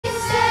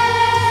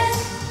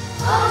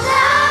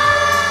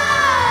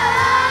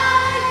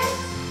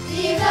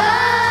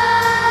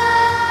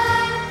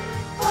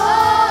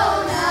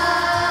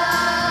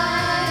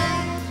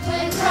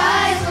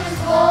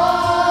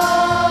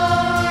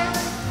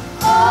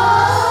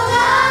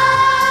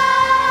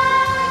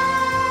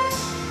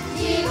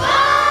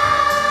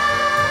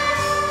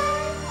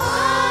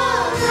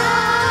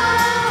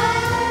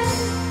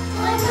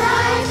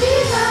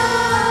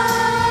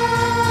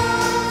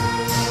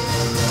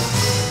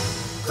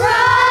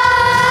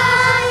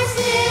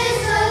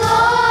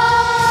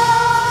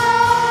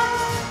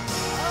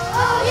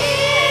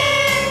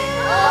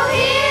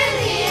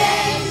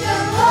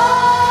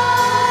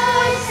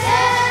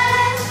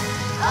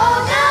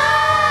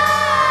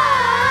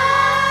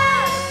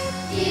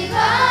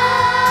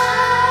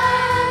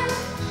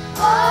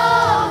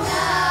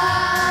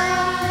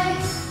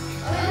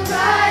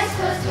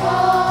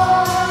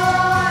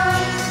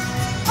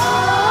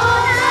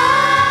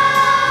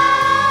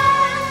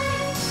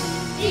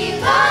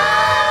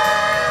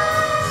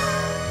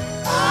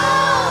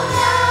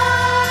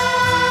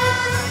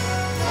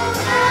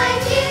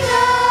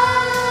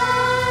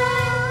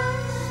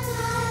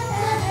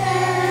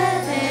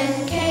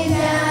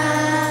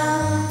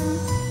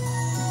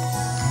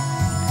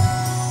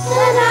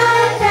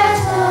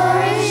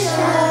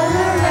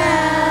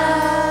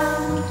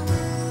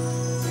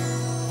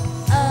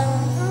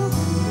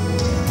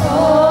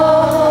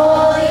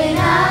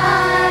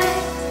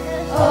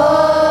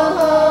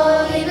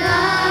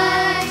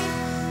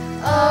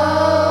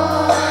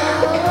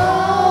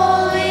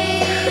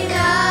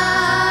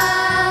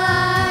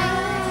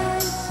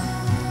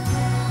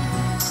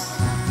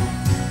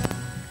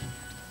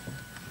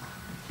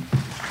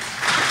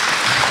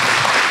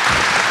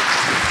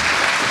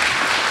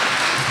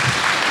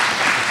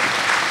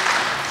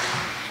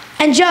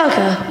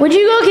Angelica, would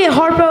you go get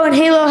Harpo and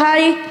Halo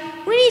Hattie?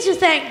 We need to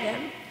thank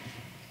them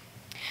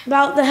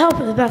about the help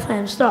of the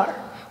Bethlehem Star.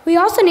 We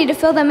also need to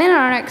fill them in on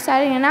our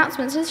exciting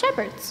announcements to the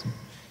shepherds.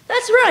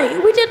 That's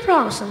right. We did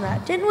promise them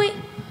that, didn't we?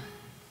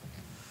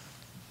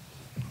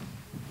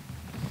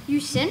 You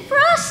sent for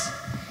us?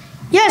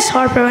 Yes,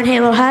 Harpo and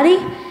Halo Hattie.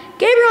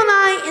 Gabriel and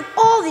I and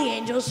all the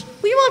angels,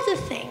 we want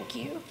to thank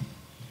you.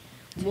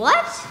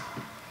 What?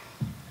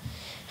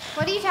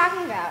 What are you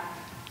talking about?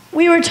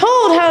 We were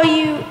told how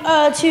you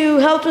two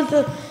helped with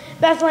the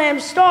Bethlehem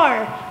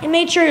Star and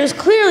made sure it was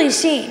clearly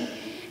seen,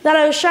 that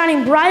it was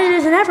shining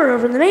brighter than ever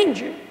over the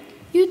manger.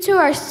 You two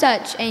are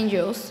such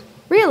angels.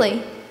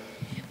 Really?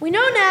 We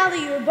know now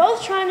that you were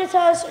both trying to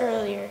tell us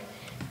earlier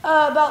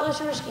about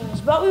Lucifer's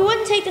schemes, but we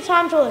wouldn't take the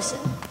time to listen.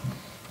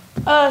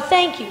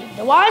 Thank you.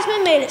 The wise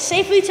men made it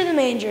safely to the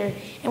manger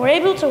and were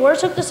able to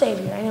worship the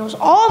Savior, and it was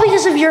all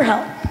because of your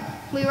help.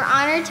 We were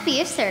honored to be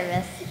of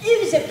service. It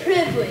was a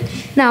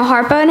privilege. Now,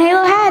 Harpo and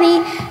Halo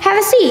Hattie, have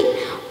a seat.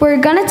 We're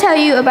going to tell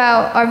you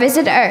about our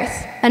visit to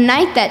Earth, a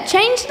night that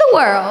changed the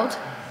world.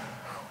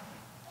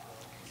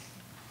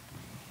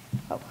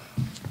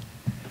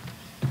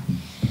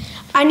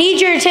 I need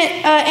your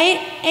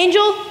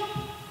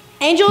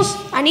Angels,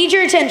 I need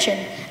your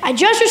attention. I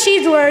just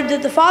received word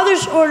that the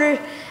Father's order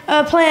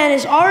plan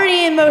is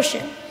already in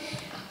motion.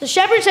 The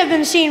shepherds have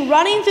been seen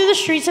running through the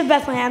streets of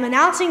Bethlehem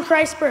announcing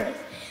Christ's birth.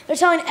 They're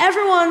telling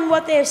everyone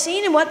what they have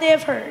seen and what they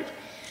have heard.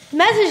 The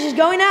message is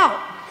going out.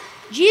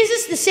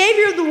 Jesus, the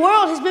Savior of the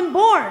world, has been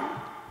born.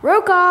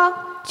 Roll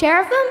call.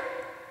 Cherubim?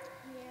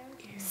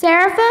 Here.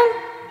 Seraphim?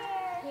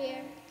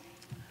 Here.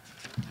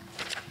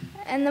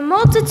 And the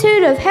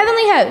multitude of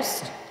heavenly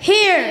hosts?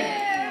 Here.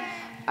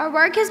 Our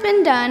work has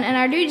been done and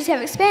our duties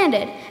have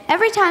expanded.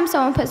 Every time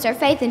someone puts their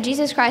faith in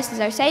Jesus Christ as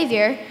our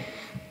Savior,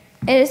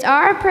 it is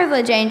our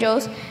privilege,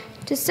 angels,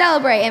 to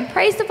celebrate and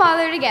praise the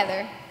Father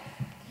together.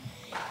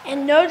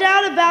 And no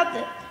doubt about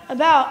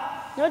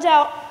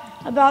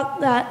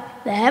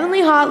that, the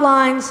heavenly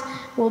hotlines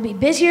will be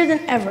busier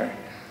than ever.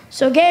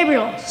 So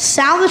Gabriel,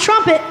 sound the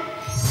trumpet.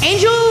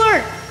 Angel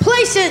alert,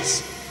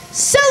 places,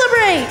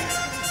 celebrate.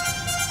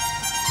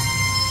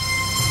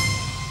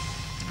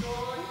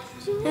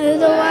 To the world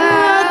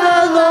the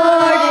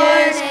Lord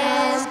is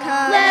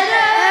come. Let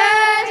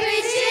earth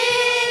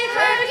receive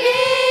her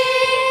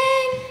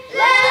King.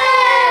 Let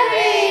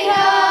every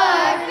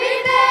heart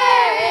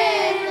prepare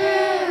it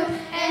through.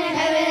 And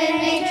heaven and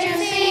nature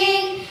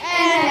sing.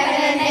 And heaven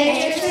and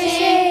nature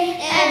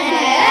sing. And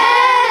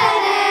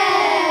heaven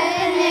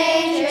and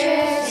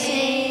nature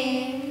sing.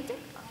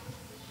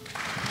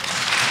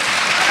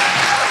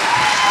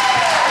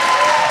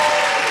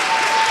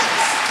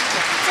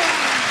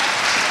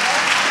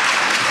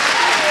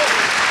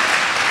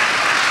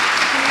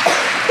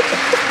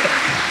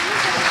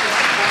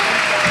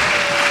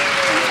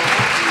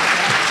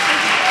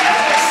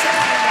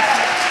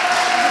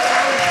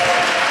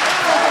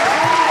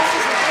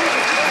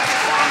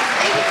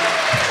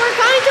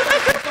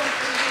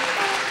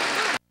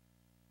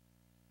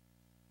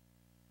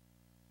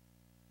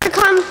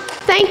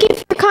 Thank you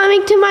for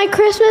coming to my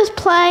Christmas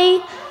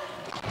play.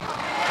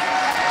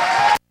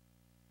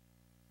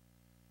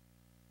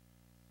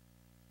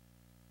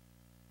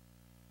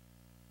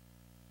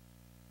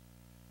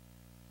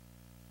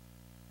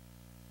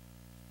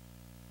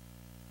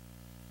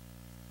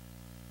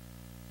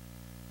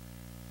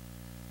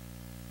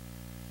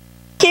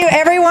 Thank you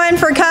everyone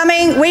for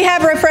coming. We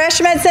have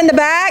refreshments in the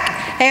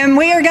back and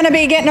we are going to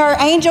be getting our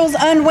angels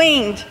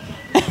unwinged.